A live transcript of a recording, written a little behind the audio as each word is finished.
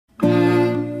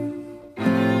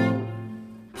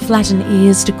Flatten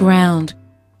ears to ground,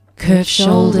 curve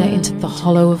shoulder into the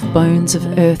hollow of bones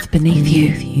of earth beneath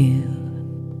you.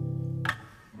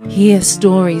 Hear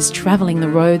stories travelling the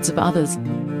roads of others,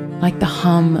 like the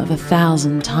hum of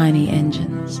 1,000 tiny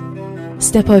engines.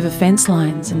 Step over fence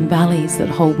lines and valleys that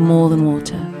hold more than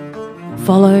water.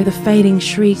 Follow the fading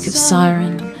shriek of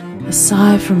siren, a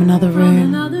sigh from another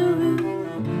room,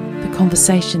 the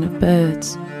conversation of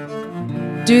birds.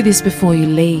 Do this before you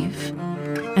leave,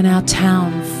 and our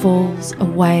town falls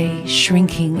away,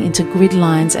 shrinking into grid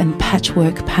lines and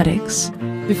patchwork paddocks,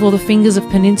 before the fingers of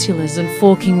peninsulas and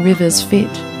forking rivers fit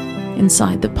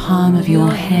inside the palm of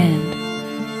your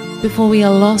hand, before we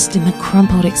are lost in the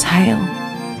crumpled exhale,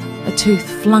 a tooth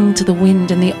flung to the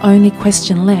wind, and the only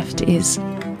question left is,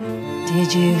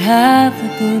 did you have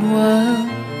a good world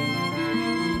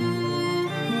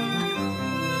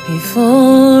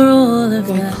before all of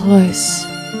that? Go close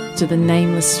to the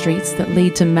nameless streets that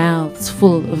lead to mouths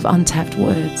full of untapped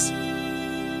words,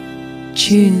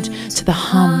 tuned to the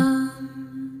hum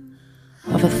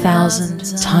of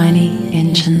 1,000 tiny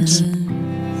engines.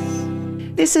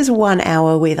 This is 1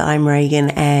 hour with I'm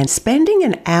Raegan, and spending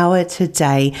an hour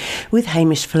today with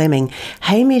Hamish Fleming.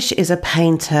 Hamish is a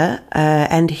painter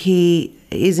and he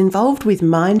is involved with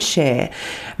Mindshare.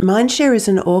 Mindshare is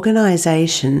an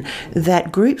organisation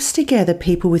that groups together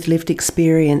people with lived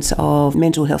experience of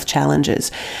mental health challenges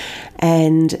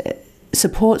and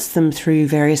supports them through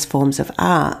various forms of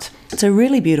art. It's a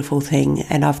really beautiful thing,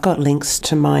 and I've got links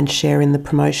to Mindshare in the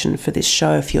promotion for this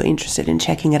show if you're interested in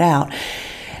checking it out.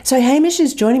 So Hamish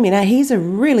is joining me now. He's a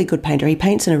really good painter. He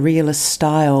paints in a realist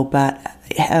style, but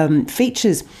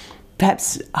features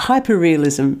perhaps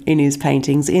hyper-realism in his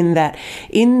paintings, in that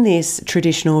in this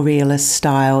traditional realist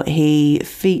style, he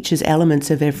features elements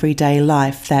of everyday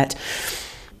life that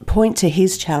point to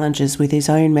his challenges with his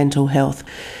own mental health.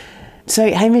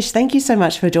 So, Hamish, thank you so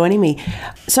much for joining me.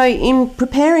 So, in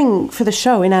preparing for the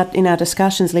show, in our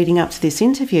discussions leading up to this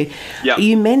interview,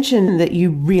 you mentioned that you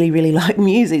really, really like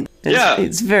music.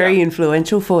 It's very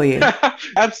influential for you.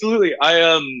 Absolutely.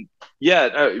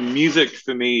 Music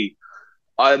for me,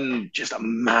 I'm just a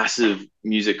massive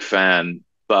music fan,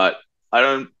 but I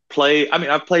don't play. I mean,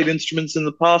 I've played instruments in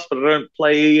the past, but I don't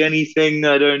play anything.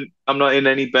 I'm not in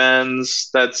any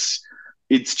bands.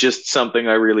 It's just something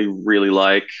I really, really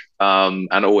like, and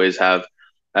always have.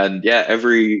 And yeah,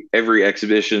 every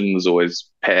exhibition was always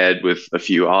paired with a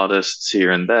few artists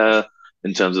here and there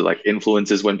in terms of like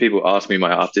influences. When people ask me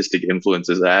my artistic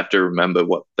influences, I have to remember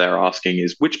what they're asking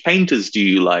is, which painters do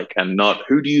you like, and not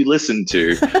who do you listen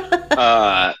to?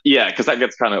 Because that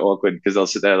gets kind of awkward, because I'll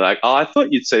sit there like, oh, I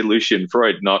thought you'd say Lucian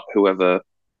Freud, not whoever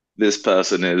this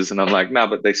person is, and I'm like, no,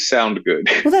 but they sound good.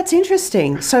 Well, that's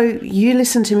interesting. So you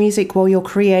listen to music while you're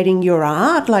creating your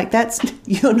art? Like,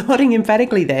 you're nodding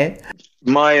emphatically there.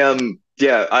 My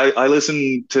I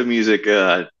listen to music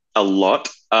a lot.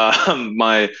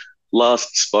 My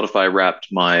last Spotify Wrapped,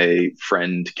 my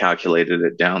friend calculated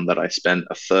it down that I spent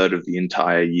a third of the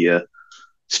entire year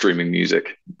streaming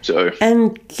music.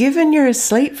 And given you're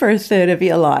asleep for a third of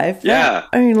your life, that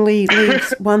only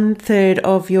leaves 1/3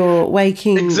 of your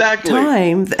waking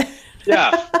time.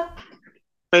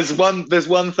 There's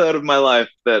one third of my life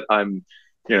that I'm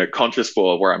conscious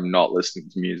for, where I'm not listening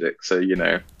to music. So do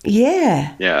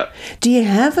you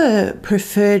have a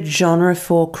preferred genre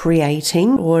for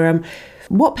creating, or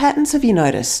what patterns have you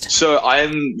noticed? So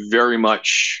I'm very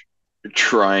much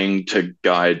trying to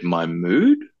guide my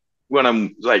mood. When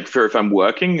I'm if I'm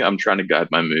working, I'm trying to guide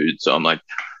my mood. So I'm like,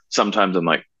 sometimes I'm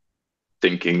like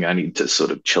thinking I need to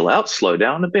sort of chill out, slow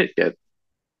down a bit, get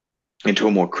into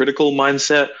a more critical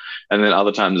mindset. And then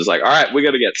other times it's like, all right, we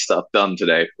got to get stuff done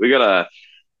today. We gotta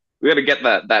get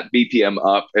that BPM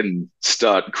up and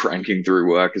start cranking through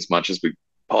work as much as we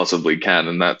possibly can.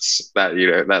 And that's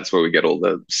where we get all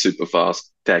the super fast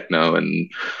techno,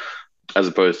 and as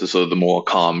opposed to sort of the more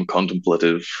calm,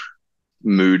 contemplative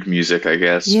mood music, I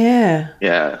guess.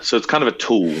 So it's kind of a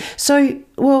tool. So,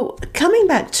 well, coming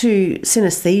back to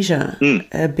synesthesia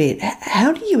a bit,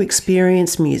 how do you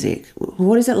experience music?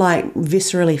 What is it like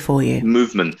viscerally for you?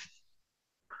 Movement,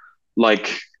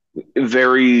 like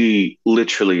very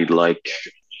literally, like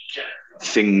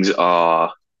things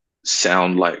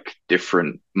sound like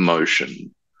different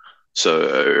motion.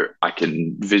 So I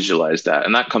can visualize that,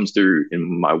 and that comes through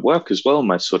in my work as well,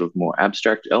 my sort of more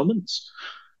abstract elements.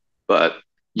 But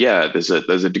yeah, there's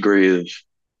a degree of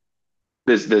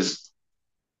there's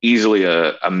easily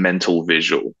a mental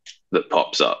visual that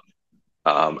pops up,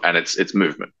 and it's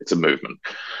movement. It's a movement.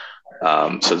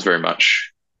 So it's very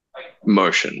much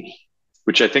motion,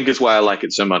 which I think is why I like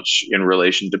it so much in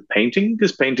relation to painting,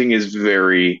 because painting is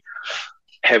very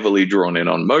heavily drawn in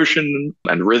on motion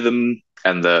and rhythm,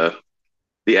 and the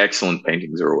excellent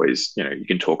paintings are always, you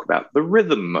can talk about the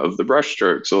rhythm of the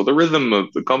brushstrokes or the rhythm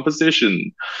of the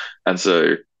composition. And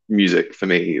so music for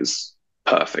me is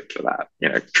perfect for that.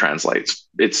 Translates.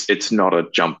 It's not a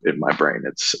jump in my brain.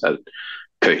 It's a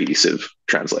cohesive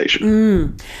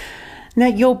translation. Now,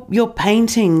 your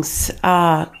paintings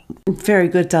are very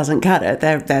good, doesn't cut it.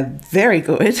 They're very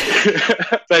good.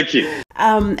 Thank you.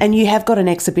 And you have got an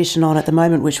exhibition on at the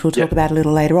moment, which we'll talk about a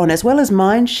little later on, as well as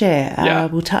Mindshare.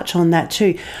 We'll touch on that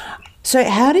too. So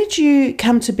how did you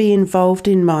come to be involved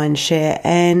in Mindshare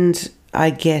and,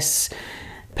 I guess,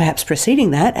 perhaps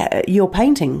preceding that, your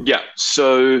painting? Yeah,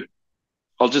 so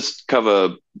I'll just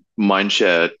cover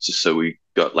Mindshare just so we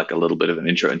got like a little bit of an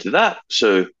intro into that.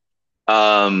 So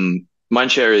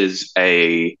Mindshare is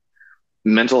a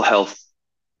mental health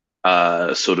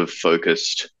sort of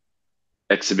focused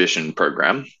exhibition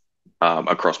program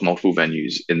across multiple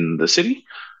venues in the city.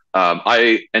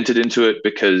 I entered into it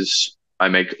because I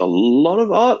make a lot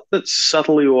of art that's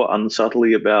subtly or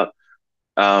unsubtly about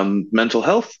mental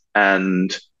health.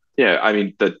 And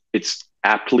that it's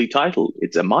aptly titled.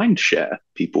 It's a mind share.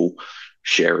 People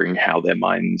sharing how their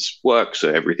minds work. So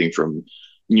everything from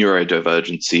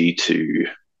neurodivergency to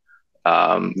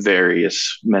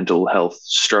various mental health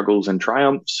struggles and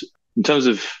triumphs. In terms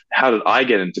of how did I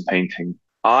get into painting,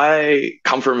 I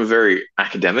come from a very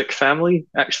academic family,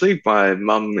 actually. My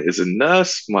mum is a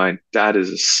nurse, my dad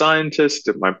is a scientist,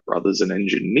 and my brother's an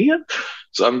engineer.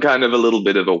 So I'm kind of a little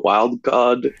bit of a wild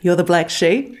card. You're the black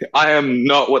sheep? I am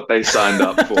not what they signed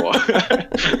up for.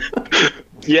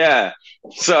 Yeah.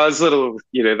 So I was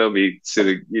there'll be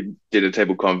sitting in dinner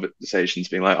table conversations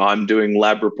being like, I'm doing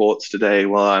lab reports today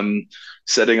while I'm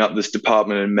setting up this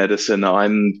department in medicine. I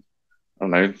don't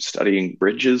know, studying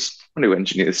bridges. What do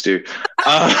engineers do?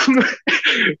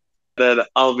 Then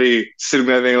I'll be sitting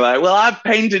there being like, well, I've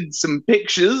painted some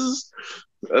pictures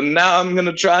and now I'm going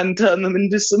to try and turn them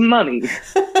into some money.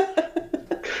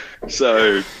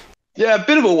 So, yeah, a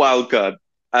bit of a wild card.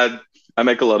 I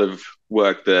make a lot of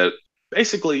work that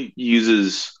basically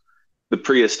uses the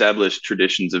pre-established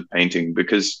traditions of painting,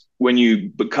 because when you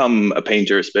become a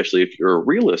painter, especially if you're a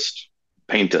realist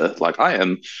painter like I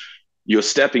am, you're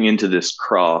stepping into this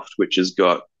craft which has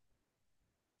got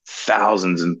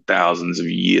thousands and thousands of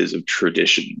years of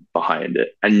tradition behind it.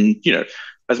 And,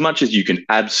 as much as you can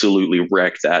absolutely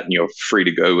wreck that and you're free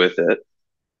to go with it,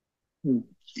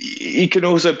 you can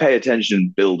also pay attention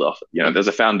and build off it. There's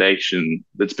a foundation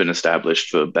that's been established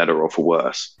for better or for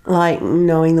worse. Like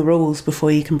knowing the rules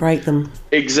before you can break them.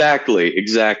 Exactly.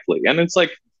 And it's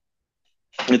like,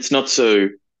 it's not so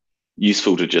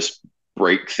useful to just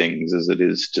break things as it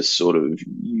is to sort of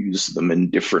use them in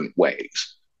different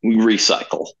ways. We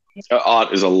recycle.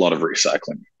 Art is a lot of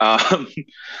recycling.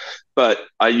 But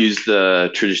I use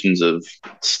the traditions of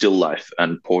still life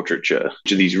and portraiture,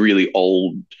 which are these really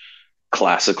old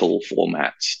classical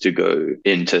formats, to go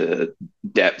into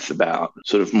depth about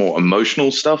sort of more emotional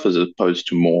stuff as opposed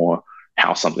to more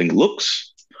how something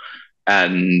looks,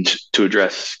 and to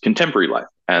address contemporary life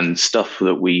and stuff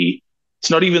that it's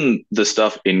not even the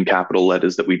stuff in capital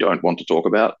letters that we don't want to talk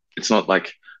about. It's not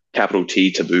like capital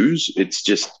T taboos. It's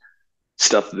just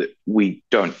stuff that we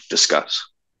don't discuss.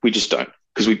 We just don't,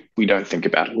 because we don't think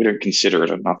about it. We don't consider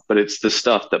it enough, but it's the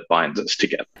stuff that binds us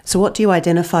together. So what do you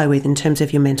identify with in terms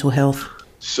of your mental health?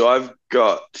 So I've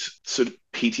got sort of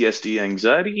PTSD,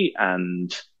 anxiety,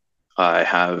 and I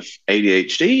have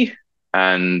ADHD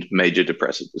and major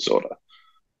depressive disorder.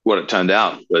 What it turned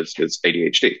out was it's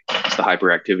ADHD. It's the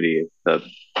hyperactivity, the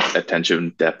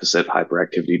attention deficit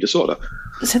hyperactivity disorder.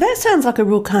 So that sounds like a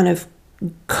real kind of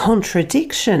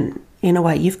contradiction in a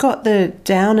way. You've got the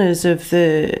downers of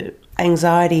the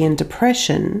anxiety and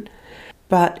depression,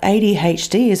 but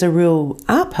ADHD is a real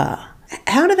upper.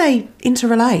 How do they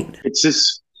interrelate?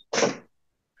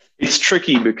 It's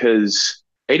tricky because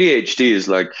ADHD is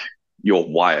like you're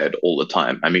wired all the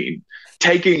time. I mean,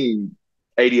 taking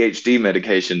ADHD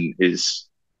medication is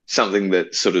something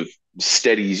that sort of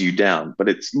steadies you down, but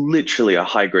it's literally a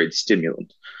high-grade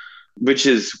stimulant, which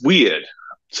is weird.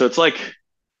 So it's like,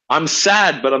 I'm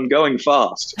sad, but I'm going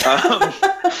fast.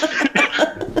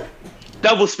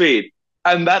 Double speed.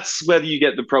 And that's where you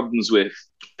get the problems with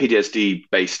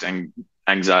PTSD-based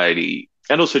anxiety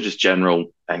and also just general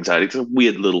anxiety. It's a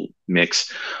weird little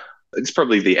mix. It's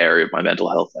probably the area of my mental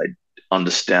health I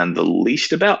understand the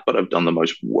least about, but I've done the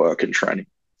most work in trying to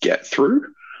get through.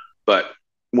 But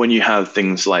when you have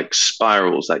things like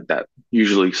spirals like that,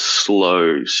 usually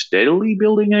slow, steadily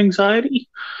building anxiety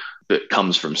that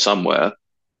comes from somewhere,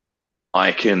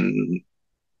 I can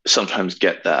sometimes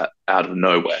get that out of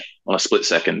nowhere on a split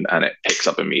second and it picks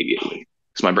up immediately.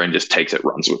 So my brain just takes it,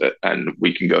 runs with it, and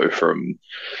we can go from,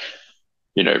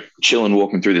 chilling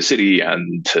walking through the city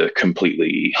and to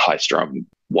completely high strung,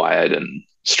 wired and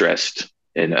stressed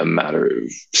in a matter of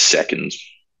seconds,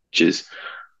 which is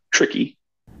tricky.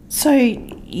 So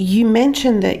you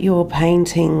mentioned that your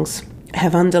paintings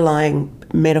have underlying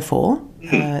metaphor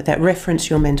that reference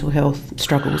your mental health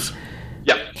struggles.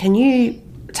 Yeah. Can you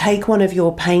take one of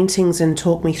your paintings and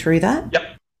talk me through that? Yeah.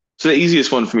 So the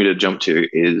easiest one for me to jump to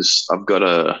is I've got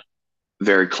a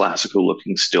very classical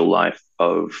looking still life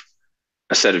of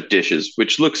a set of dishes,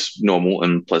 which looks normal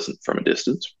and pleasant from a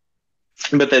distance.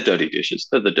 But they're dirty dishes.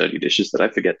 They're the dirty dishes that I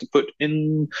forget to put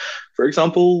in, for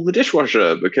example, the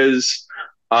dishwasher, because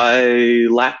I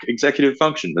lack executive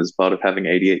function as part of having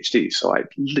ADHD. So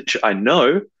I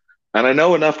know, and I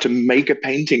know enough to make a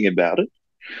painting about it,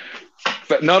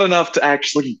 but not enough to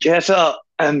actually get up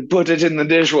and put it in the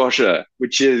dishwasher,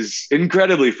 which is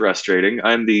incredibly frustrating.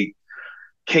 I'm the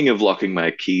king of locking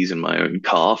my keys in my own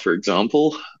car, for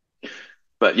example.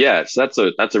 But yeah,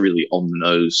 so that's a really on the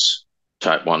nose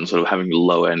type one, sort of having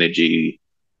low energy,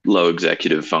 low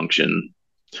executive function.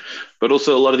 But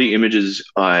also a lot of the images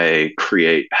I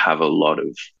create have a lot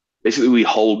of, basically we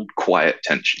hold quiet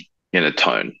tension in a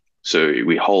tone. So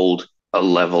we hold a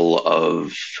level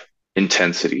of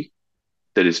intensity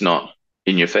that is not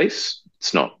in your face.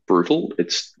 It's not brutal.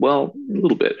 It's, well, a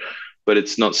little bit, but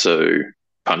it's not so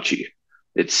punchy.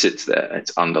 It sits there.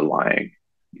 It's underlying.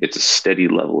 It's a steady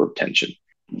level of tension,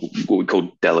 what we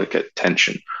call delicate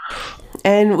tension.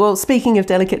 And, well, speaking of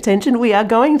delicate tension, we are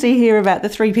going to hear about the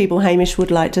three people Hamish would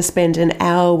like to spend an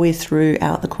hour with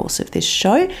throughout the course of this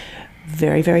show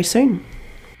very, very soon.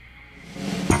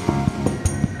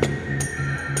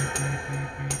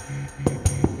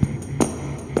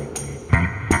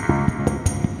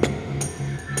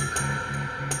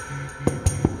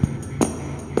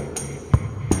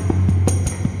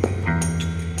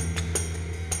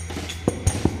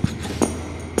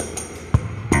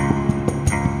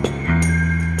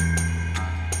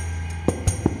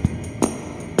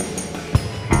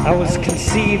 I was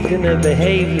conceived in a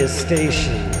behavior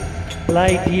station,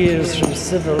 light years from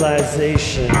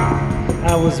civilization.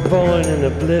 I was born in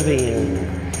oblivion,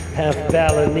 half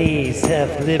Balinese,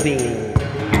 half Libyan.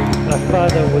 My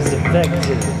father was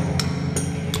affected,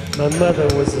 my mother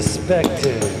was a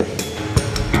specter.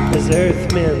 As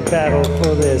earthmen battle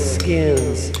for their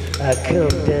skins, I come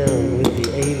down with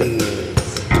the aliens.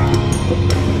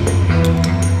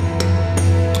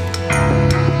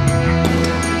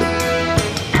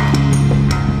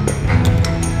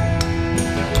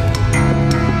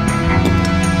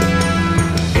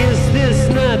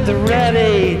 The rat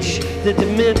age, the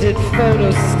demented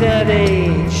photostat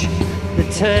age, the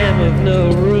time of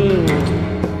no room.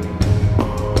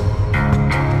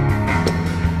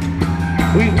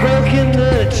 We've broken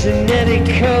the genetic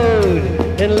code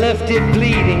and left it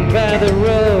bleeding by the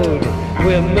road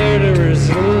where murderers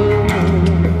loom.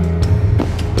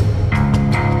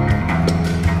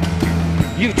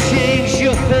 You've changed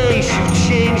your face, you've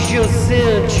changed your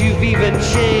scent, you've even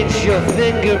changed your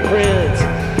fingerprint.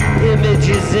 Image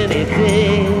is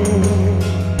anything,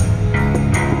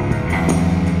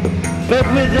 but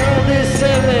with all this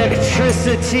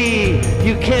electricity,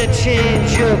 you can't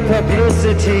change your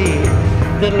publicity.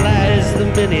 The lies the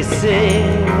many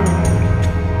sing.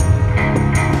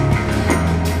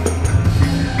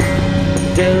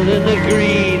 Down in the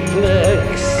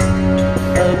greenplex,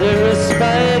 under a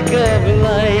spike of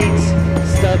light,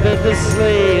 stop at the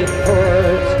slave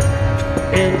port.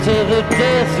 Enter the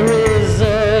death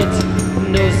resort,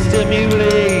 no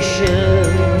stimulation,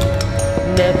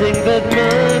 nothing but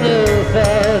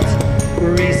monothought,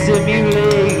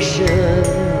 resimulation,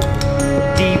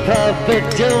 deep out but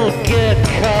don't get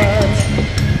caught.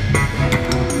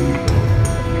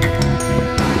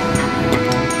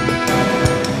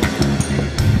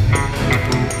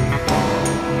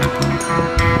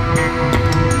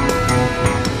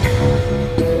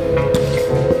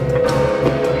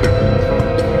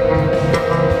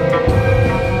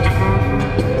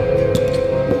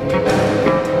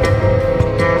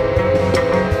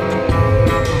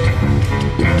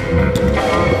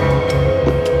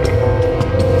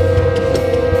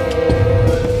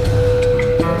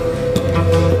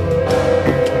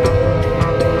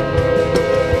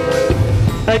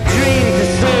 I dream to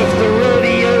surf the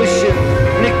roady ocean,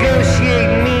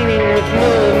 negotiate meaning with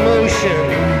no emotion.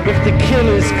 If the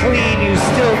killer's clean, you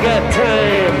still got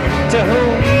time to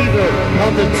hone evil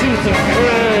on the tooth of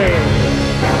crime.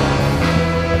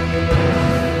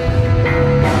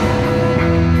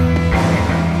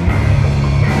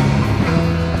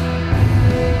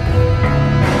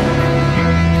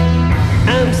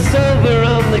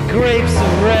 escapes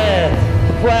of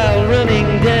wrath while running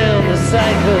down the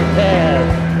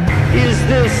psychopath. Is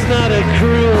this not a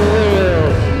cruel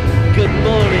world? Good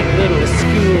morning, little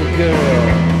schoolgirl.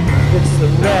 It's the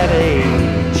rat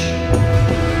age.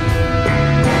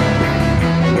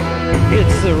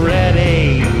 It's the rat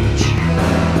age.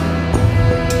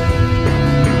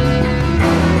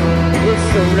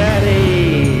 It's the rat age.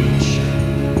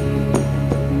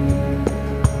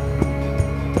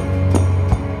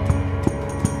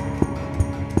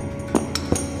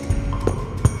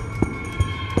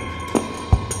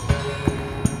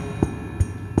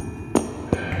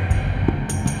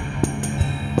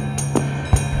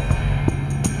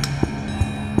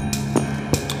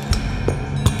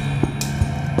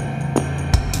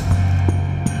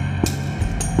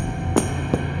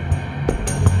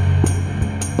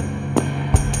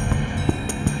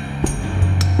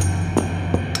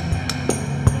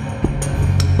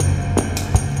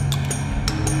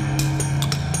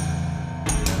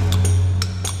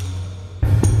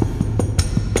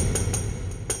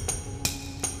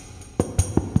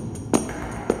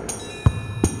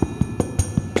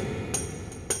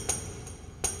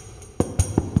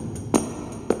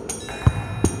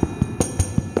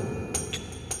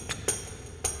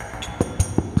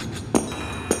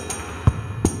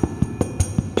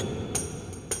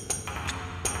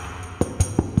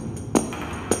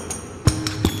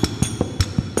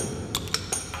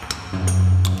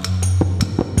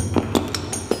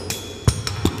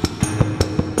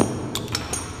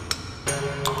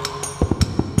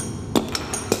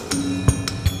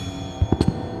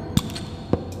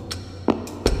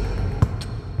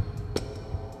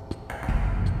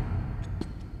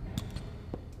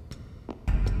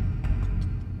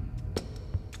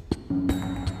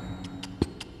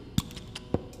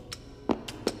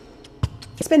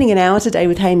 Spending an hour today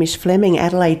with Hamish Fleming,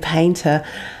 Adelaide painter,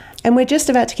 and we're just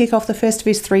about to kick off the first of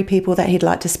his 3 people that he'd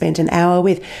like to spend an hour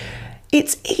with.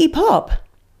 It's Iggy Pop.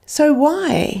 So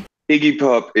why? Iggy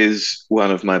Pop is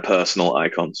one of my personal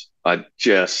icons. The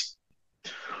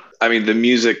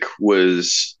music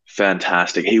was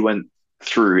fantastic. He went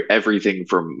through everything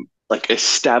from like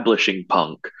establishing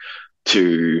punk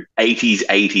to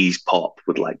 80s pop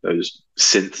with like those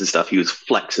synths and stuff. He was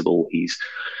flexible.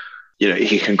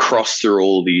 He can cross through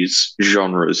all these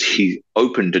genres. He's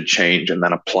open to change and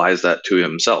then applies that to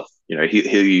himself.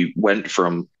 He went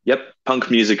from,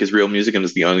 punk music is real music and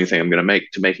is the only thing I'm going to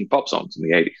make, to making pop songs in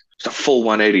the 80s. It's a full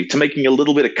 180, to making a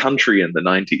little bit of country in the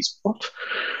 90s. What?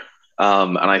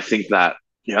 And I think that,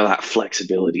 that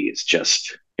flexibility is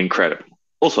just incredible.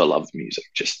 Also, I love the music,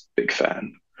 just big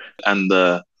fan. And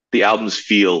the albums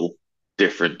feel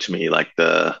different to me. Like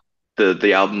the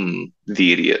album,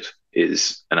 The Idiot,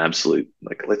 is an absolute,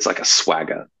 it's like a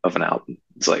swagger of an album.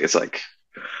 It's like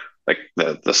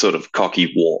the sort of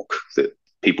cocky walk that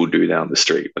people do down the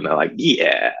street when they're like,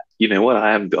 yeah, you know what,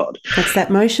 I am God. That's that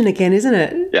motion again, isn't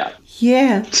it? Yeah.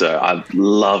 Yeah. So I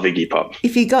love Iggy Pop.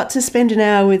 If you got to spend an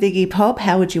hour with Iggy Pop,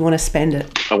 how would you want to spend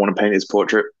it? I want to paint his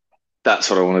portrait. That's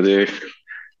what I want to do.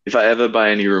 If I ever by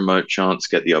any remote chance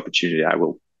get the opportunity, I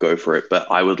will go for it. But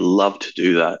I would love to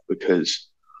do that because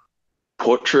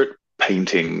portrait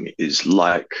painting is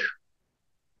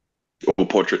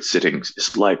portrait sittings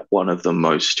is like one of the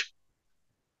most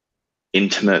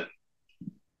intimate,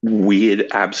 weird,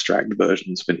 abstract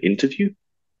versions of an interview.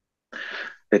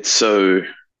 It's so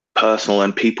personal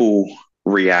and people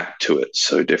react to it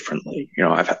so differently.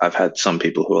 I've had some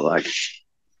people who are like,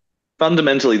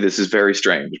 fundamentally, this is very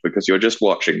strange because you're just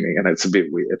watching me and it's a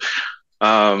bit weird.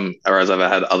 Whereas I've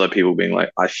had other people being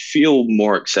like, I feel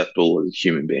more acceptable as a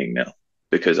human being now,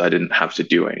 because I didn't have to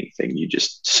do anything. You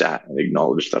just sat and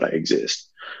acknowledged that I exist.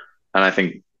 And I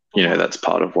think, that's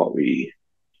part of what we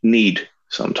need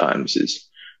sometimes, is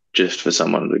just for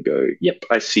someone to go, yep,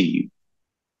 I see you.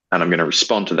 And I'm going to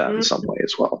respond to that in some way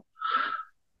as well.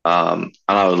 And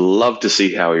I would love to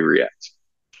see how he reacts.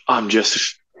 I'm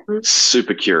just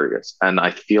super curious. And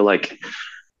I feel like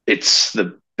it's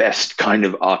the best kind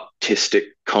of artistic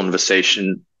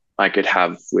conversation I could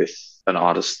have with an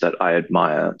artist that I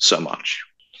admire so much.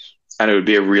 And it would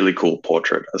be a really cool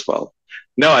portrait as well.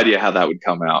 No idea how that would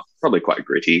come out. Probably quite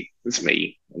gritty. It's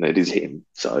me and it is him.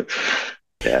 So,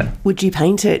 yeah. Would you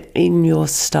paint it in your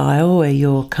style where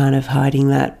you're kind of hiding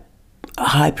that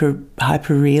hyper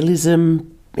realism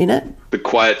in it? The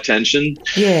quiet tension?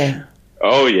 Yeah.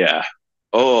 Oh, yeah.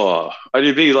 Oh,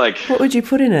 I'd be like... What would you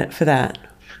put in it for that?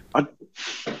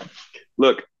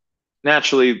 Look,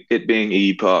 naturally, it being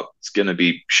Iggy Pop, it's going to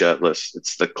be shirtless.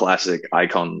 It's the classic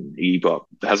icon Iggy Pop.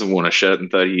 Hasn't worn a shirt in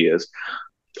 30 years.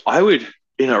 I would,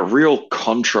 in a real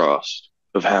contrast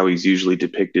of how he's usually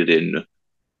depicted in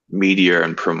media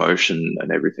and promotion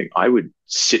and everything, I would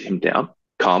sit him down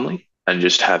calmly and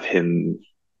just have him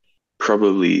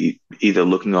probably either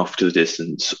looking off to the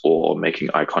distance or making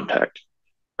eye contact.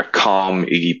 A calm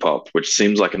𝗪𝗑𝗄𝗵, which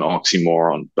seems like an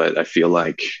oxymoron, but I feel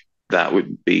like that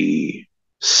would be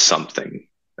something.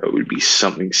 It would be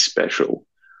something special.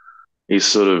 He's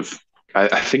sort of,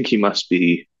 I think he must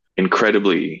be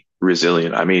incredibly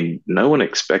resilient. I mean, no one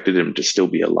expected him to still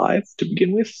be alive to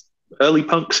begin with. Early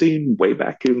punk scene way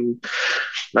back in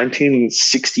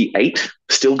 1968,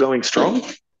 still going strong.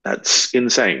 That's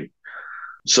insane.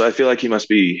 So I feel like he must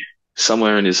be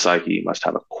somewhere in his psyche, he must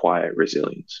have a quiet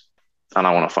resilience. And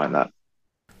I want to find that.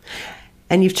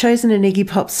 And you've chosen an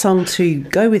𝗪𝗑𝗄𝗵 song to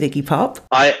go with 𝗪𝗑𝗄𝗵.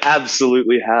 I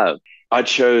absolutely have. I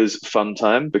chose Fun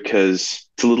Time because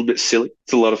it's a little bit silly.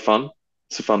 It's a lot of fun.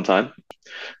 It's a fun time.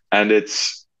 And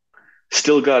it's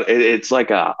still got, it's like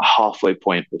a halfway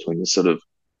point between the sort of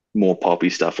more poppy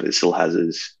stuff, and it still has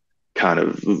this kind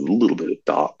of a little bit of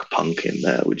dark punk in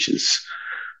there, which is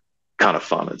kind of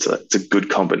fun. It's a good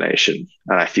combination.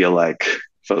 And I feel like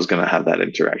if I was going to have that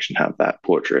interaction, have that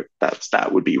portrait,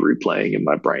 that would be replaying in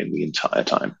my brain the entire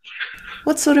time.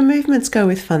 What sort of movements go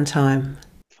with Fun Time?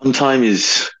 Fun Time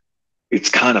it's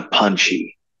kind of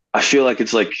punchy. I feel like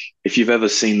it's like if you've ever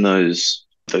seen those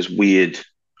weird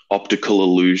optical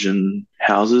illusion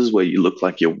houses where you look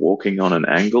like you're walking on an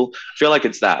angle. I feel like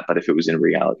it's that, but if it was in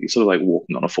reality, sort of like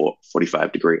walking on a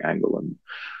 45-degree angle and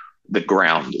the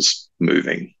ground is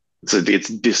moving. So it's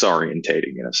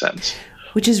disorientating in a sense.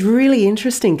 Which is really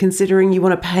interesting considering you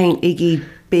want to paint Iggy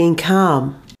being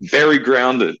calm. Very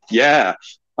grounded. Yeah.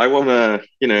 I want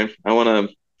to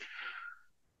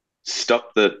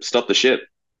stop the ship.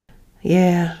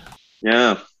 Yeah.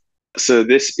 Yeah. So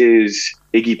this is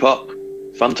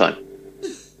𝗪𝗑𝗄𝗵, Fun Time.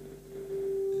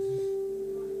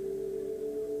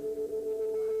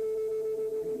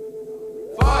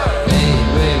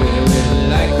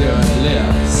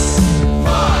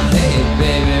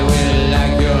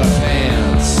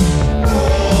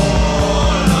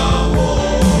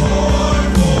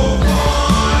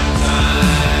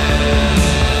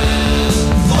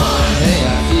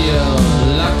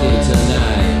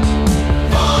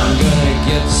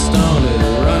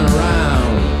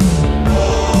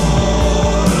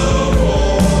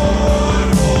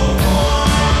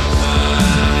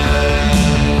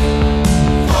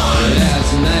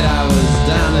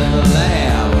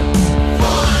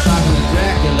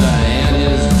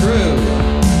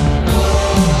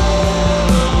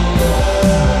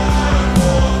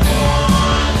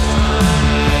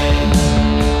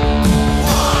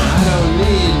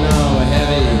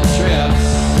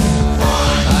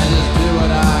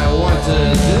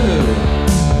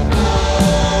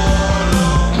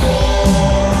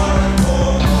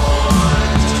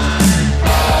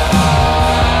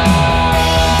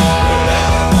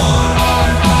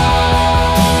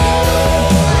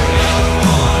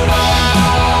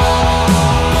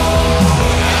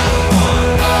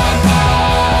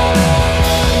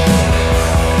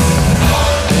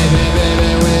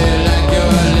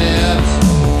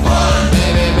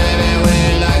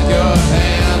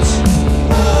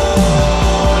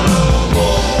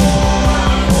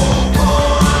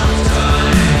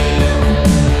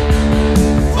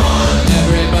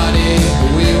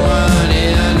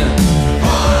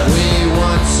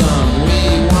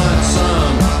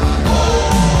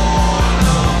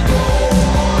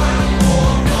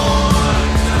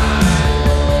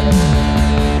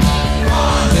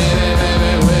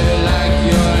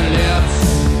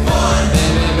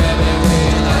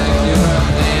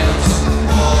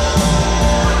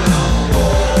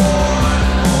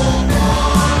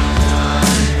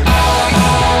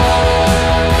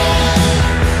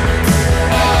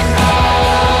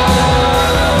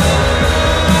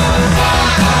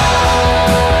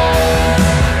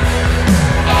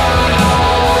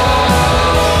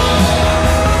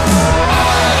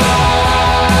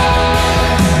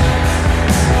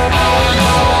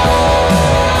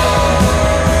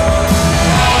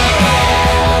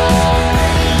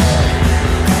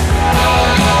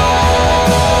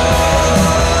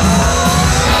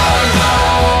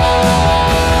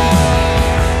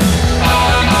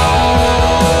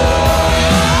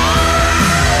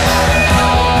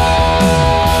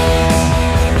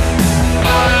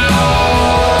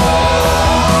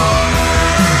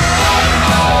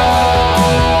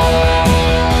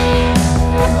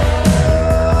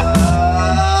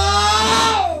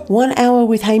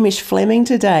 With Hamish Fleming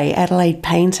today, Adelaide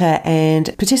painter and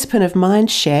participant of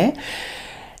Mindshare.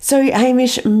 So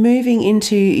Hamish, moving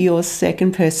into your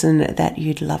second person that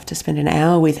you'd love to spend an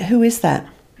hour with, who is that?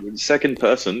 The second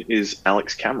person is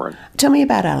Alex Cameron. Tell me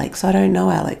about Alex. I don't know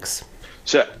Alex.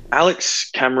 So Alex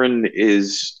Cameron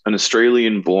is an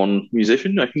Australian-born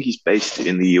musician. I think he's based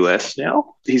in the US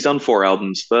now. He's done 4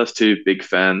 albums. First 2, big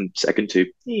fan. Second 2,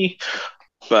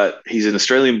 But he's an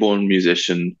Australian-born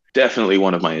musician. Definitely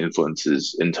one of my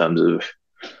influences in terms of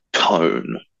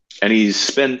tone. And he's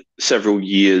spent several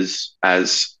years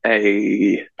as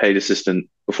a paid assistant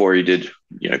before he did,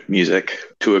 music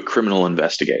to a criminal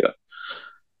investigator,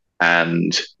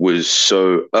 and was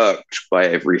so irked by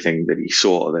everything that he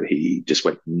saw that he just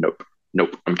went, nope,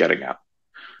 I'm getting out.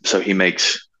 So he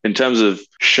makes, in terms of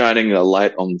shining a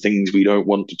light on things we don't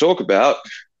want to talk about,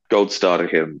 gold star to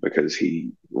him, because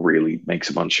he really makes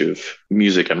a bunch of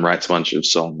music and writes a bunch of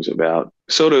songs about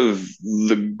sort of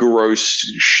the gross,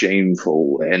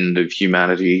 shameful end of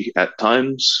humanity at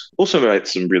times. Also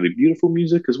writes some really beautiful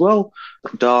music as well,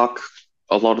 dark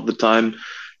a lot of the time,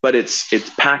 but it's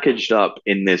packaged up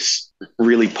in this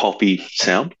really poppy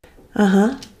sound.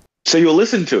 So you'll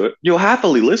listen to it, you'll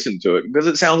happily listen to it because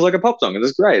it sounds like a pop song and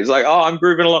it's great. It's like, oh, I'm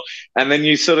grooving along. And then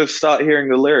you sort of start hearing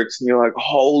the lyrics and you're like,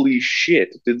 holy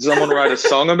shit, did someone write a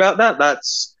song about that?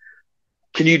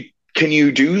 Can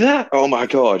you do that? Oh my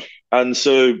God. And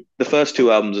so the first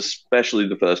 2 albums, especially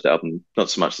the first album,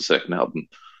 not so much the second album,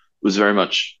 was very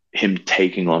much him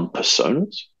taking on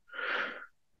personas.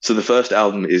 So the first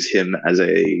album is him as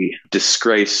a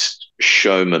disgraced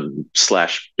showman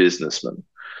 / businessman.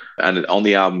 And on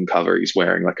the album cover, he's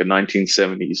wearing like a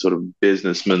 1970s sort of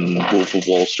businessman, Wolf of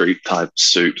Wall Street type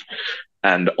suit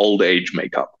and old age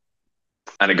makeup.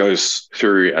 And it goes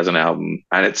through as an album,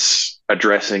 and it's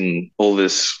addressing all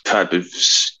this type of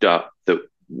stuff that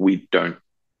we don't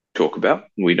talk about.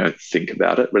 We don't think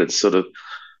about it, but it's sort of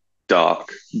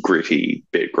dark, gritty,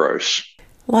 bit gross.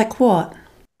 Like what?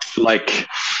 Like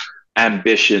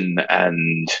ambition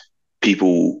and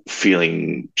people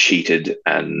feeling cheated,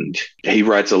 and he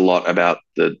writes a lot about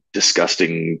the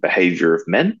disgusting behavior of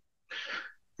men,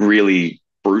 really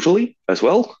brutally as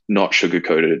well, not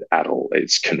sugar-coated at all.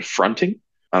 It's confronting,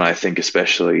 and I think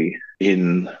especially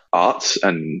in arts,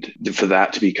 and for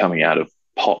that to be coming out of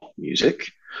pop music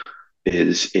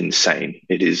is insane.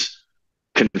 It is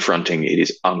confronting, it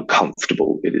is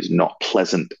uncomfortable, it is not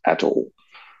pleasant at all.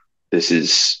 This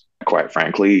is, quite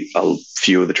frankly, a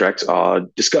few of the tracks are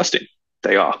disgusting.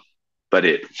 They are. But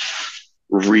it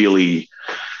really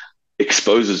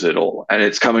exposes it all. And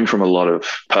it's coming from a lot of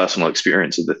personal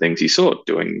experience of the things he saw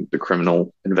doing the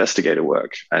criminal investigator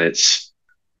work. And it's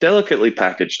delicately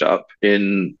packaged up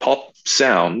in pop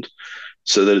sound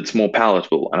so that it's more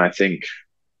palatable. And I think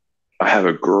I have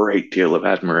a great deal of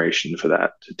admiration for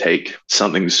that, to take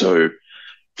something so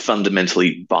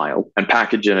fundamentally vile and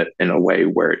package it in a way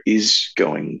where it is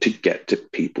going to get to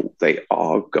people. They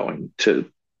are going to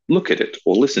look at it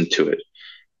or listen to it.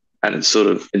 And it's sort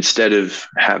of, instead of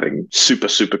having super,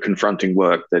 super confronting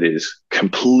work that is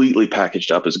completely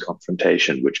packaged up as a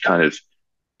confrontation, which kind of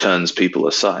turns people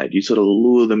aside, you sort of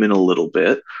lure them in a little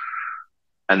bit.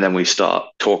 And then we start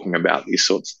talking about these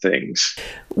sorts of things.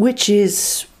 Which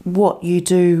is what you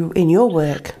do in your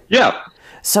work. Yeah.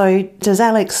 So does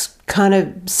Alex kind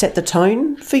of set the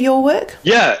tone for your work?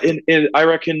 Yeah, I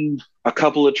reckon a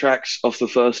couple of tracks off the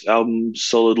first album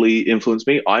solidly influenced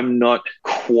me. I'm not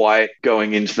quite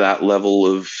going into that level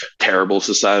of terrible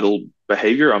societal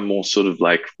behavior. I'm more sort of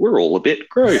like, we're all a bit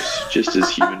gross, just as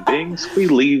human beings. We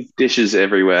leave dishes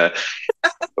everywhere.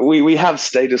 We have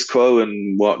status quo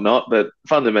and whatnot, but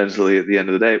fundamentally, at the end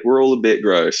of the day, we're all a bit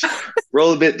gross. We're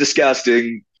all a bit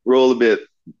disgusting. We're all a bit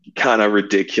kind of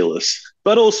ridiculous.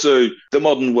 But also, the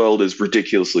modern world is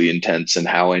ridiculously intense, and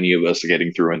how any of us are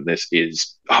getting through in this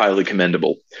is highly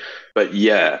commendable. But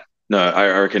yeah, no,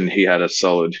 I reckon he had a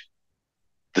solid...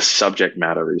 The subject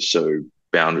matter is so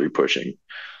boundary pushing,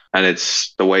 and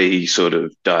it's the way he sort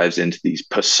of dives into these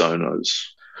personas.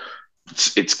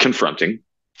 It's confronting.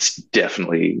 It's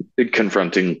definitely a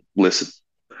confronting listen.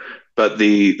 But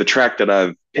the track that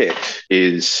I've picked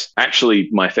is actually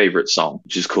my favorite song,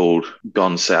 which is called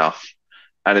Gone South.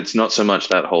 And it's not so much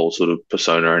that whole sort of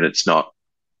persona, and it's not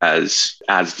as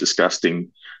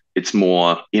disgusting. It's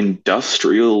more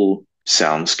industrial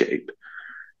soundscape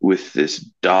with this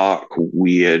dark,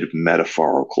 weird,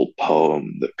 metaphorical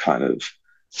poem that kind of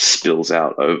spills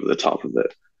out over the top of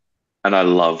it. And I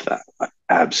love that. I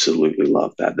absolutely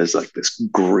love that. There's like this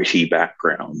gritty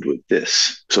background with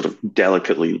this sort of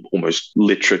delicately, almost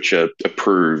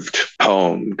literature-approved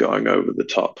poem going over the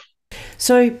top.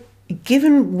 So,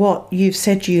 given what you've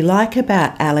said you like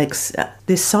about Alex,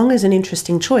 this song is an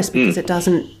interesting choice because it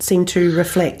doesn't seem to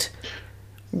reflect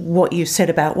what you've said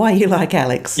about why you like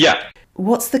Alex. Yeah.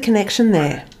 What's the connection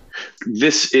there?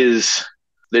 This is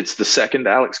It's the second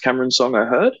Alex Cameron song I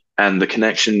heard, and the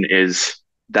connection is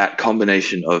that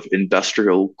combination of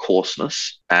industrial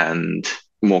coarseness and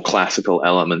more classical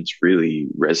elements really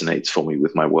resonates for me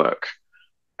with my work.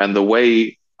 And the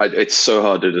way, it's so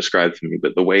hard to describe for me,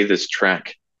 but the way this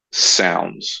track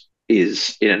sounds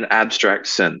is, in an abstract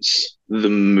sense, the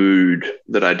mood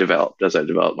that I developed as I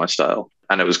developed my style.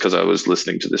 And it was because I was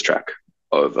listening to this track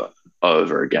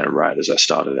over again right as I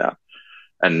started out.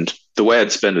 And the way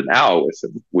I'd spend an hour with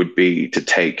him would be to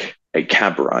take a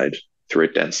cab ride through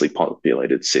a densely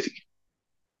populated city.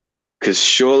 Because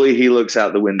surely he looks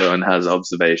out the window and has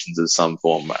observations of some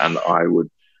form, and I would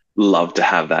love to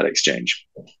have that exchange.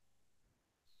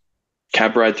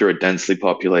 Cab ride through a densely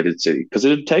populated city, because it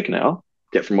would take an hour,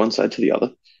 get from one side to the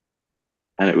other.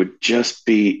 And it would just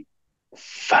be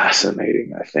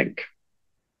fascinating, I think.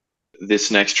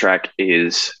 This next track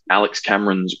is Alex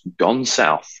Cameron's Gone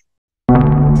South.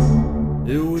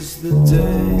 It was the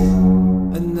day,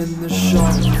 and then the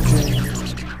shock came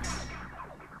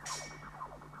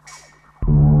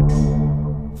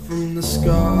from the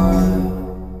sky,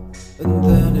 and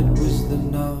then it was the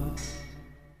night.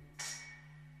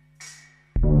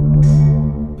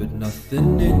 But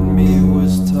nothing in me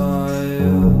was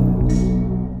tired,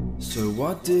 so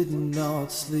I did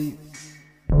not sleep.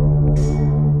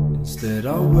 Instead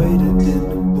I waited in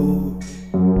the bush.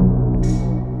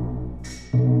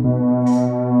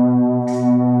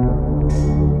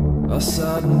 I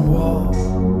sat and walked,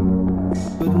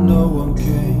 but no one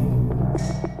came,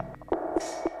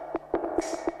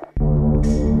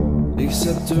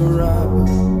 except a rabbit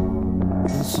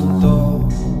and some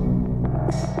dogs.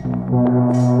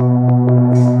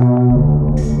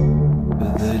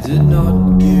 But they did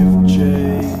not give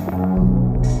chase,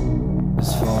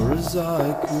 as far as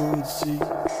I could see.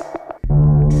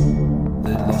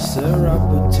 They lost their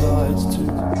appetites too.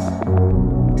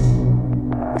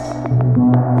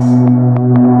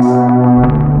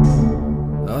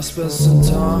 I spent some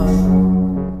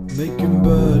time making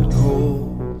bird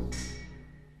calls,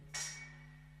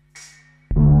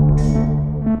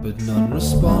 but none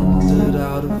responded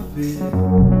out of fear.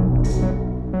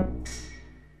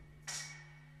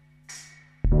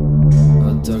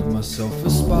 I dug myself a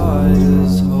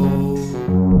spider's hole,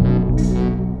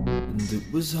 and it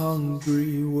was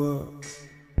hungry work.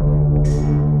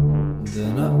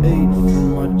 Then I ate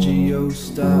from my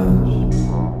geo-stash.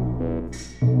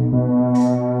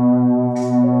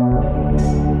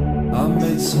 I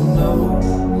made some notes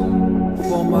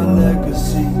for my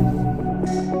legacy,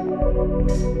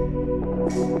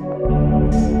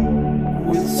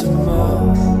 with some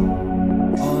mud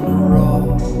on a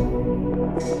roll.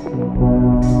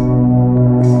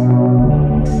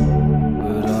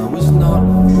 But I was not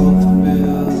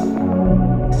fulfilled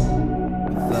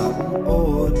without an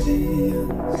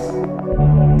audience.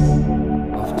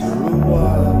 After a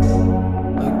while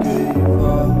I gave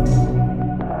up.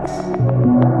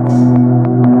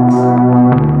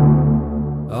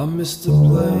 I missed a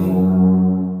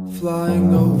plane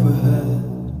flying overhead,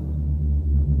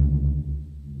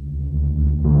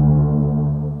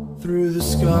 through the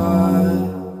sky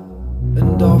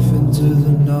and off into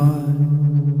the night.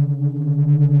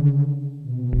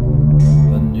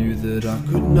 I knew that I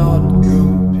could not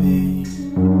compete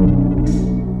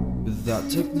with that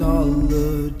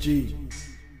technology,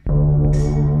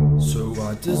 so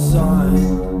I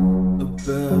designed a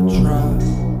bear trap.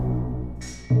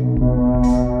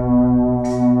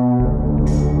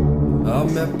 I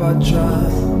met by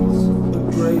chance a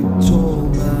great tall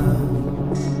man.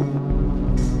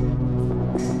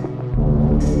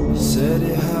 He said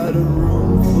he had a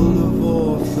room full of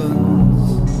orphans.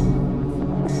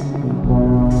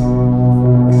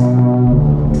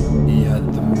 He had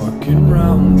them working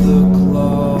round the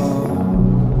clock,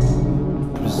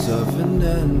 preserving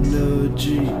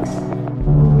energy.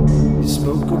 He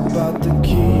spoke about the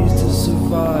keys to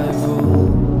survival.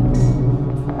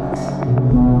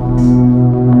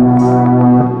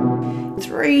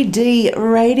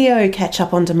 3DRadio. Catch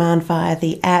up on demand via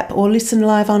the app or listen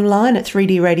live online at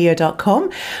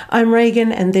 3DRadio.com. I'm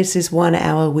Raegan, and this is 1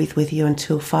 hour with you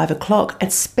until 5 o'clock.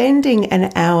 It's spending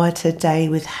an hour today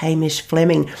with Hamish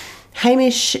Fleming.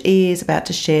 Hamish is about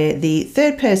to share the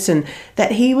third person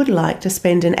that he would like to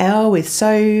spend an hour with.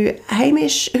 So,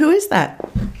 Hamish, who is that?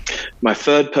 My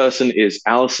third person is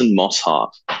Alison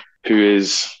Mosshart, who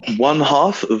is one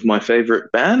half of my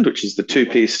favourite band, which is the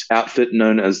two-piece outfit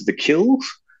known as 𝗪𝗂𝗄𝗃,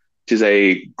 which is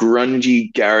a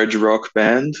grungy garage rock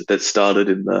band that started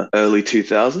in the early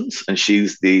 2000s. And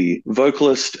she's the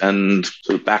vocalist and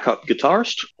sort of backup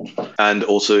guitarist, and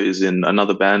also is in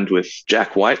another band with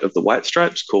Jack White of the White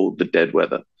Stripes called The Dead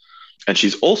Weather. And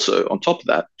she's also, on top of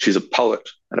that, she's a poet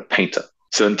and a painter.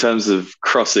 So in terms of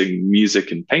crossing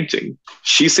music and painting,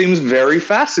 she seems very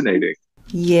fascinating.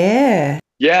 Yeah.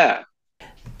 Yeah.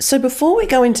 So before we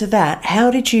go into that, how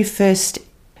did you first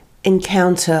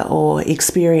encounter or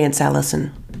experience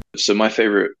Alison? So my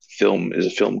favorite film is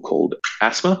a film called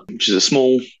𝗪𝗲𝗄𝗵, which is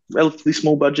a relatively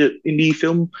small budget indie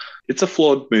film. It's a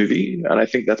flawed movie, and I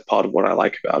think that's part of what I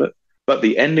like about it. But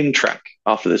the ending track,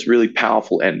 after this really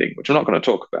powerful ending, which I'm not going to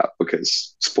talk about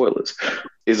because spoilers,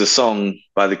 is a song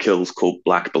by the 𝗪𝗄𝗄 called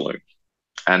Black Balloon.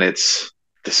 And it's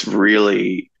this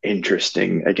really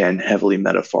interesting, again, heavily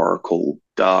metaphorical,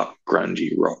 dark,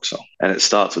 grungy rock song. And it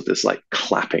starts with this like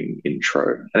clapping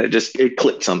intro. And it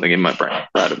clicked something in my brain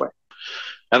right away.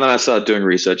 And then I started doing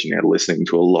research and listening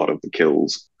to a lot of the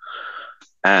𝗪𝗄𝗄s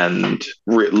and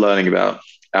learning about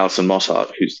Alison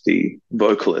Mosshart, who's the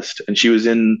vocalist. And she was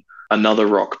in another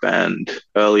rock band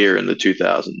earlier in the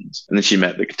 2000s. And then she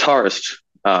met the guitarist,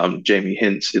 Jamie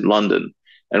Hintz, in London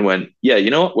and went, yeah, you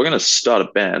know what? We're going to start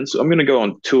a band. So I'm going to go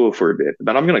on tour for a bit.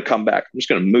 Then I'm going to come back. I'm just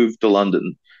going to move to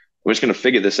London. We're just going to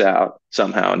figure this out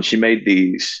somehow. And she made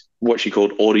these, what she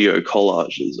called audio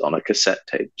collages on a cassette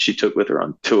tape she took with her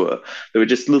on tour. They were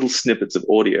just little snippets of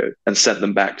audio and sent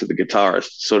them back to the guitarist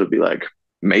to sort of be like,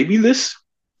 maybe this?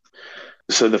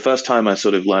 So the first time I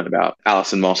sort of learned about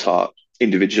Alison Mosshart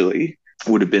individually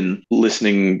would have been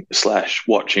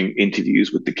listening/watching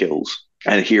interviews with the 𝗪𝗄𝗄s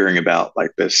and hearing about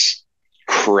like this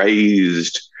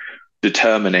crazed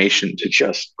determination to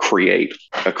just create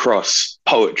across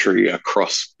poetry,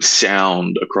 across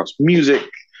sound, across music,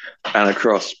 and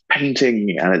across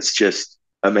painting. And it's just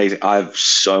amazing. I have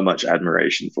so much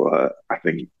admiration for her. I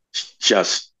think she's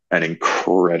just an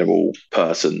incredible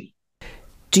person.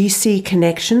 Do you see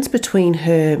connections between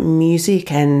her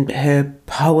music and her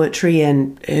poetry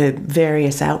and her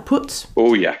various outputs?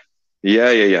 Oh, yeah.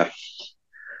 Yeah.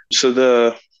 So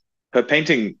her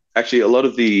painting, actually, a lot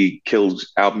of the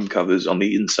𝗪𝗄𝗄's album covers on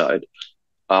the inside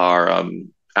are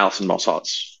Alison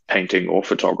Mosshart's painting or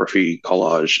photography,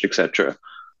 collage, etc.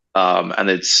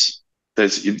 And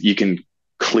you can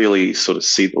clearly sort of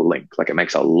see the link. Like it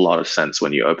makes a lot of sense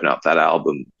when you open up that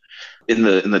album. In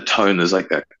the tone, there's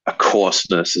like a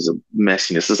coarseness, there's a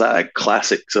messiness, there's that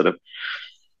classic sort of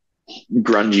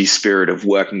grungy spirit of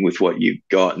working with what you've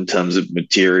got in terms of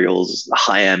materials,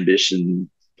 high ambition,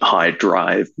 high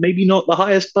drive, maybe not the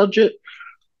highest budget.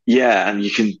 Yeah, and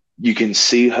you can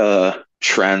see her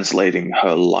translating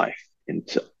her life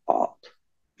into art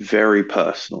very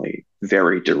personally,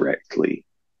 very directly,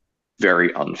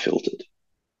 very unfiltered.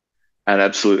 And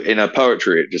absolutely, in her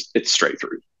poetry, it's straight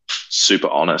through, super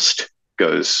honest,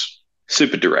 goes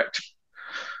super direct.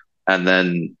 And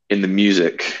then in the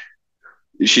music,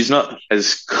 she's not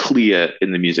as clear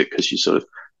in the music because she's sort of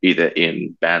either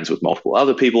in bands with multiple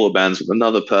other people or bands with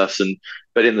another person,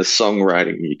 but in the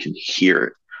songwriting, you can hear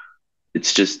it.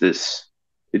 It's just this,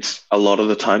 it's a lot of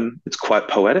the time, it's quite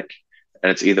poetic,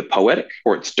 and it's either poetic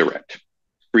or it's direct,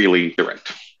 really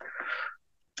direct.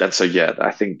 And so, yeah,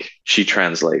 I think she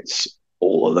translates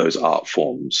all of those art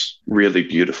forms really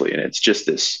beautifully. And it's just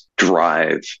this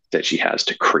drive that she has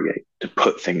to create, to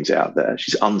put things out there.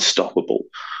 She's unstoppable.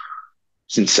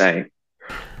 It's insane.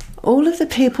 All of the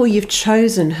people you've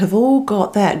chosen have all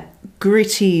got that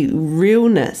gritty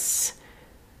realness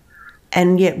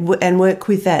and work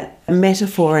with that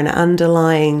metaphor and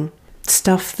underlying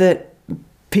stuff that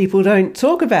people don't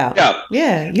talk about.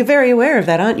 Yeah. You're very aware of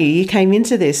that, aren't you? You came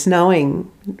into this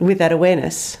knowing with that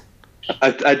awareness.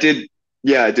 I did.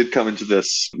 Yeah, I did come into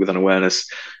this with an awareness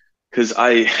because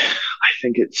I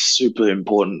think it's super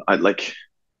important.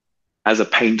 As a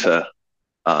painter,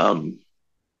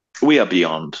 we are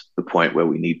beyond the point where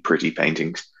we need pretty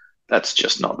paintings. That's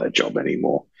just not their job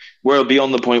anymore. We're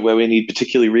beyond the point where we need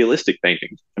particularly realistic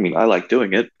paintings. I mean, I like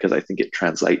doing it because I think it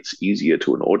translates easier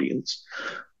to an audience.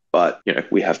 But,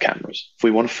 we have cameras. If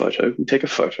we want a photo, we take a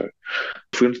photo.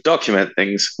 If we want to document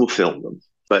things, we'll film them.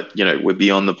 But, we're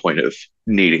beyond the point of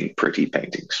needing pretty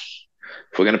paintings.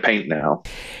 If we're going to paint now.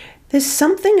 There's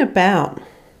something about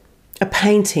a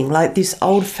painting, like this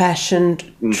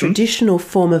old-fashioned traditional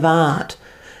form of art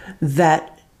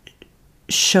that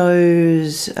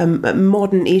shows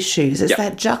modern issues. It's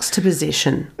that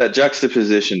juxtaposition. That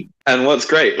juxtaposition. And what's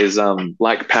great is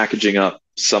like packaging up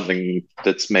something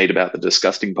that's made about the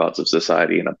disgusting parts of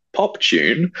society in a pop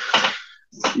tune.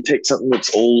 You take something that's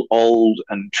all old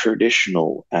and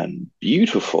traditional and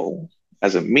beautiful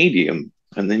as a medium,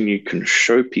 and then you can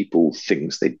show people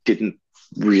things they didn't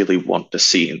really want to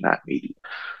see in that medium.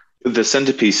 The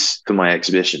centerpiece for my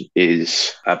exhibition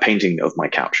is a painting of my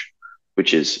couch,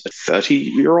 which is a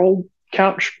 30-year-old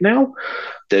couch now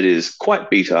that is quite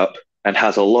beat up, and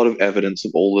has a lot of evidence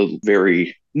of all the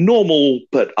very normal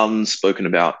but unspoken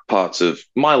about parts of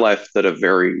my life that are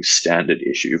very standard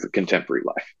issue for contemporary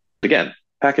life. Again,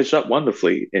 packaged up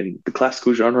wonderfully in the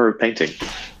classical genre of painting.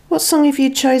 What song have you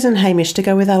chosen, Hamish, to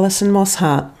go with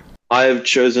𝗪𝗻𝗄𝗃𝗃? I have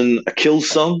chosen a 𝗪𝗂𝗃𝗃𝗃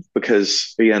song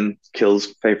because, again,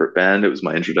 𝗪𝗂𝗃's favourite band. It was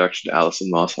my introduction to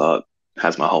𝗪𝗻𝗄𝗃𝗃.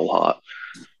 Has my whole heart.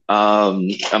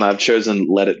 And I've chosen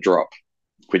Let It Drop,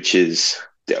 which is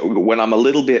when I'm a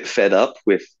little bit fed up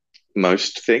with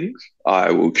most things,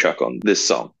 I will chuck on this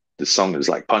song. This song is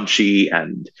like punchy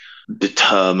and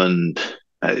determined.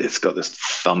 It's got this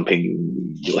thumping,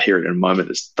 you'll hear it in a moment,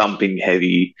 this thumping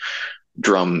heavy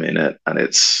drum in it. And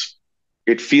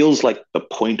it feels like the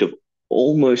point of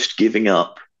almost giving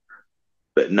up,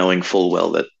 but knowing full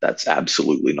well that that's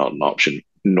absolutely not an option,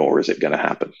 nor is it going to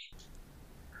happen.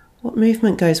 What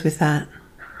movement goes with that?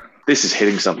 This is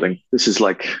hitting something. This is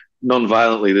like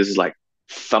non-violently, this is like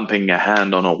thumping a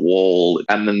hand on a wall.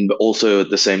 And then also at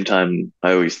the same time,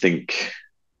 I always think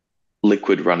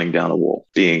liquid running down a wall,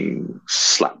 being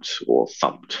slapped or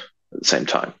thumped at the same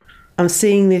time. I'm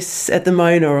seeing this at the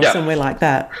Mona or somewhere like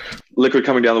that. Liquid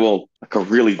coming down the wall, like a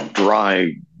really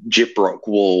dry gyprock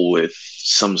wall with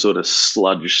some sort of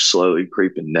sludge slowly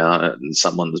creeping down it and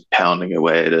someone's pounding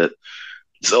away at it.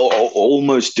 It's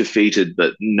almost defeated,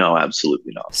 but no,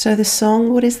 absolutely not. So the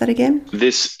song, what is that again?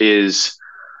 This is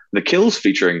The Kills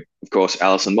featuring, of course,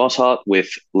 𝗪𝗻𝗄𝗃𝗃 with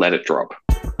Let It Drop.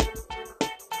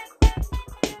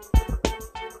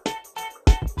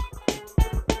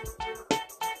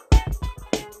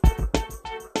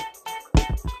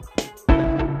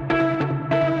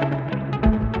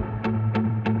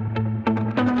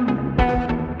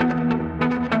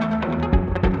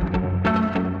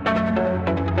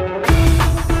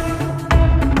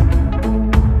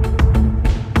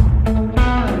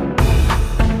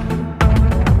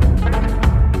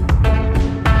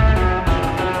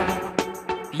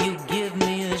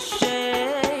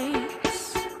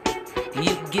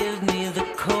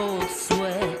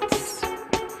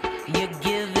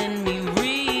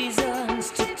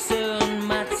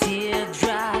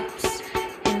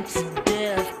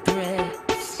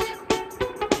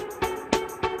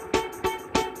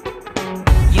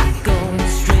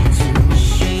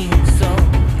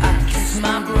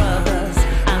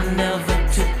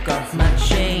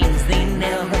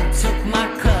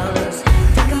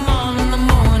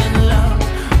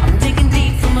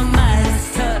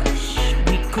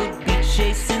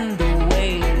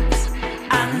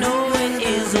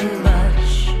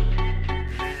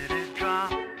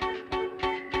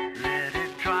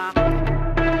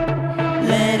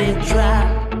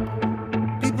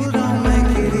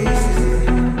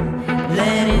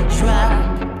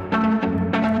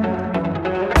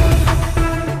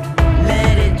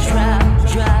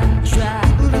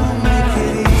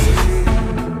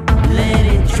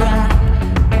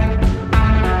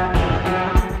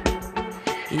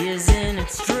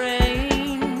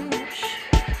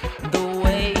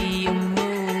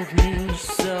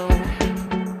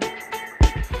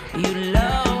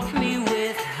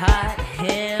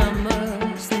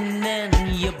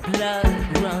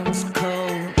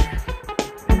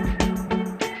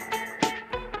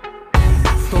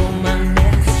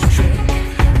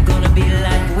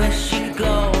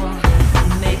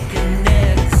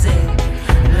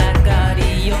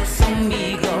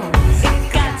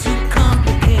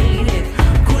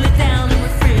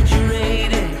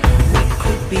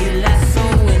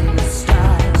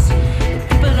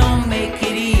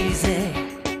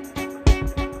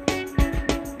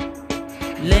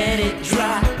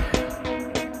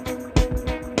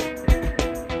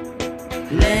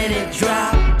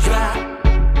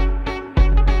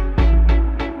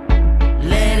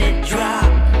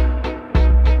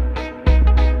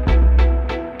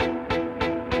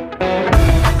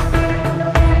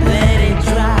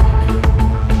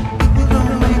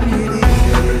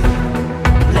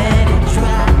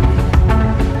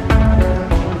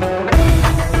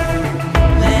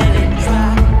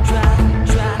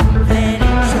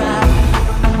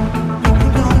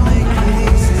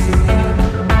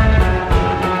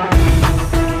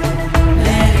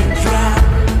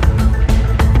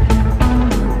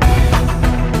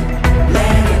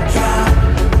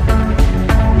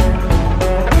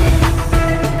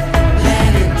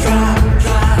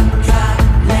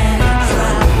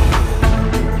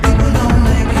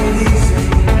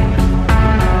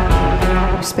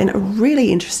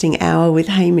 Interesting hour with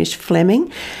Hamish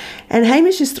Fleming, And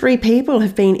Hamish's three people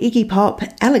have been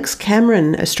𝗪𝗂𝗄𝗵, Alex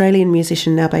Cameron, Australian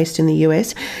musician now based in the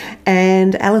US,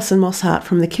 and Alison Mosshart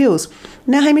from the Kills.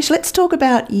 Now, Hamish, let's talk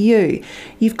about you.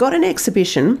 You've got an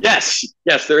exhibition. Yes,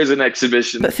 there is an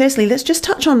exhibition. But firstly, let's just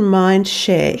touch on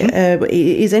Mindshare.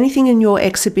 Is anything in your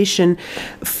exhibition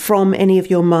from any of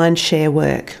your Mindshare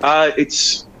work?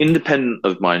 It's independent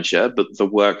of Mindshare, but the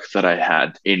work that I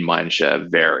had in Mindshare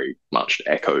very much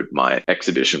echoed my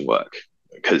exhibition work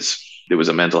because it was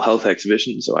a mental health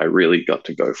exhibition, so I really got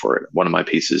to go for it. One of my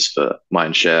pieces for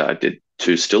Mindshare, I did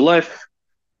 2 still life.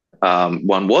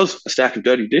 One was a stack of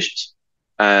dirty dishes,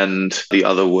 and the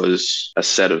other was a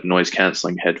set of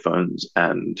noise-cancelling headphones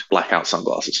and blackout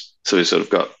sunglasses. So we sort of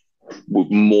got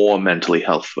more mentally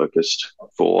health-focused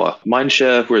for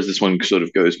Mindshare, whereas this one sort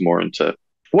of goes more into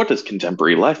what does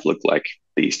contemporary life look like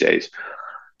these days?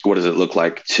 What does it look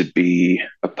like to be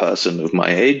a person of my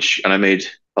age? And I made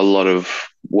a lot of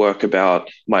work about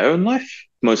my own life,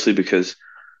 mostly because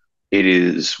it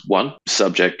is one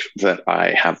subject that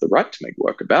I have the right to make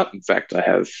work about. In fact, I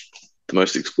have the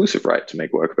most exclusive right to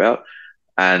make work about,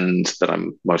 and that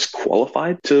I'm most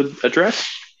qualified to address.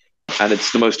 And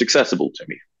it's the most accessible to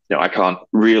me. You know, I can't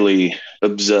really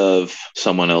observe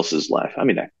someone else's life. I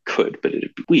mean, I could, but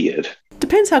it'd be weird.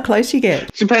 Depends how close you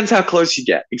get. Depends how close you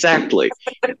get. Exactly.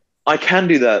 I can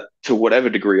do that to whatever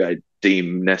degree I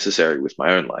deem necessary with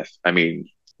my own life. I mean,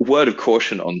 word of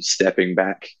caution on stepping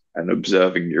back and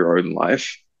observing your own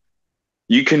life.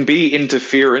 You can be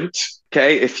interferent,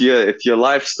 okay? If your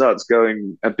life starts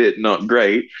going a bit not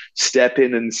great, step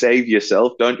in and save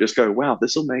yourself. Don't just go, wow,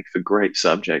 this will make for great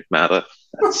subject matter.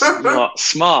 That's not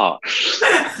smart.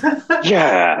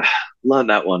 Yeah. Learn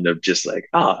that one of just like,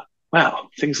 wow,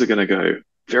 things are going to go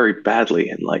very badly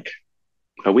in like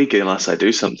a week unless I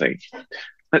do something.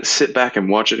 Let's sit back and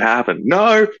watch it happen.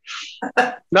 No,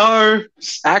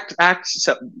 act,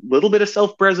 a little bit of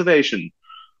self-preservation.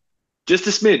 Just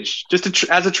a smidge,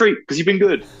 as a treat, because you've been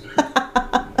good.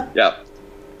 Yeah.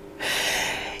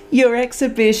 Your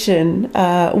exhibition,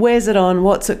 where's it on?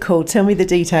 What's it called? Tell me the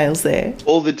details there.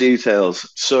 All the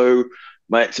details. So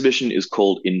my exhibition is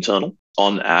called Internal,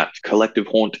 on at Collective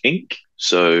Haunt Inc.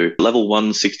 So level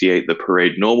 168, the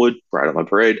Parade Norwood, right on my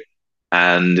parade.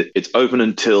 And it's open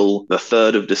until the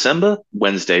 3rd of December,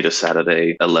 Wednesday to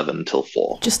Saturday, 11 till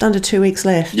 4. Just under 2 weeks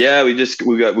left. Yeah, we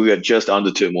got just under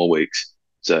 2 more weeks.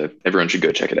 So everyone should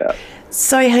go check it out.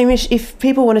 So, Hamish, if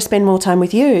people want to spend more time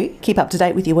with you, keep up to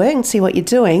date with your work and see what you're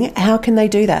doing, how can they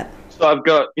do that? So I've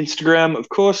got Instagram, of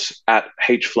course, at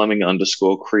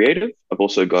𝗪𝗺Fleming_creative. I've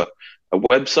also got a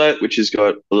website, which has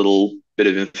got a little bit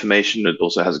of information. It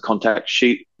also has a contact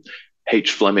sheet,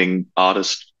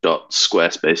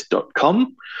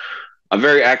 𝗪FlemingArtist.squarespace.com. I'm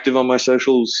very active on my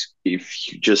socials. If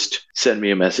you just send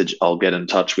me a message, I'll get in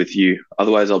touch with you.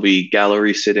 Otherwise, I'll be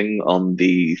gallery sitting on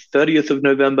the 30th of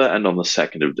November and on the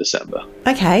 2nd of December.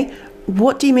 Okay.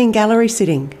 What do you mean gallery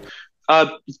sitting?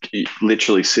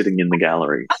 Literally sitting in the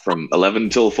gallery from 11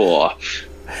 till 4.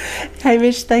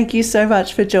 Hamish, thank you so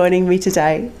much for joining me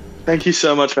today. Thank you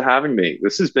so much for having me.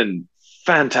 This has been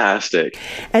fantastic.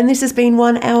 And this has been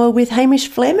 1 hour with Hamish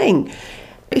Fleming.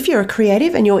 If you're a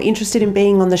creative and you're interested in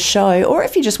being on the show, or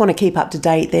if you just want to keep up to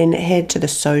date, then head to the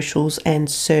socials and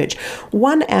search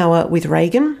 1 hour with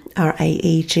Raegan,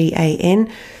 Raegan.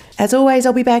 As always,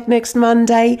 I'll be back next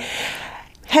Monday.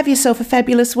 Have yourself a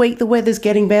fabulous week. The weather's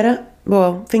getting better.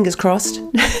 Well, fingers crossed.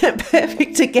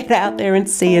 Perfect to get out there and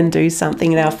see and do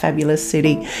something in our fabulous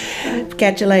city.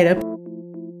 Catch you later.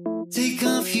 Take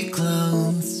off your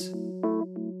clothes.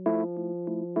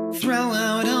 Throw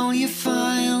out all your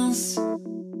files.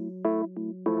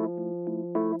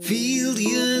 Feel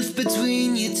the earth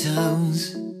between your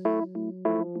toes.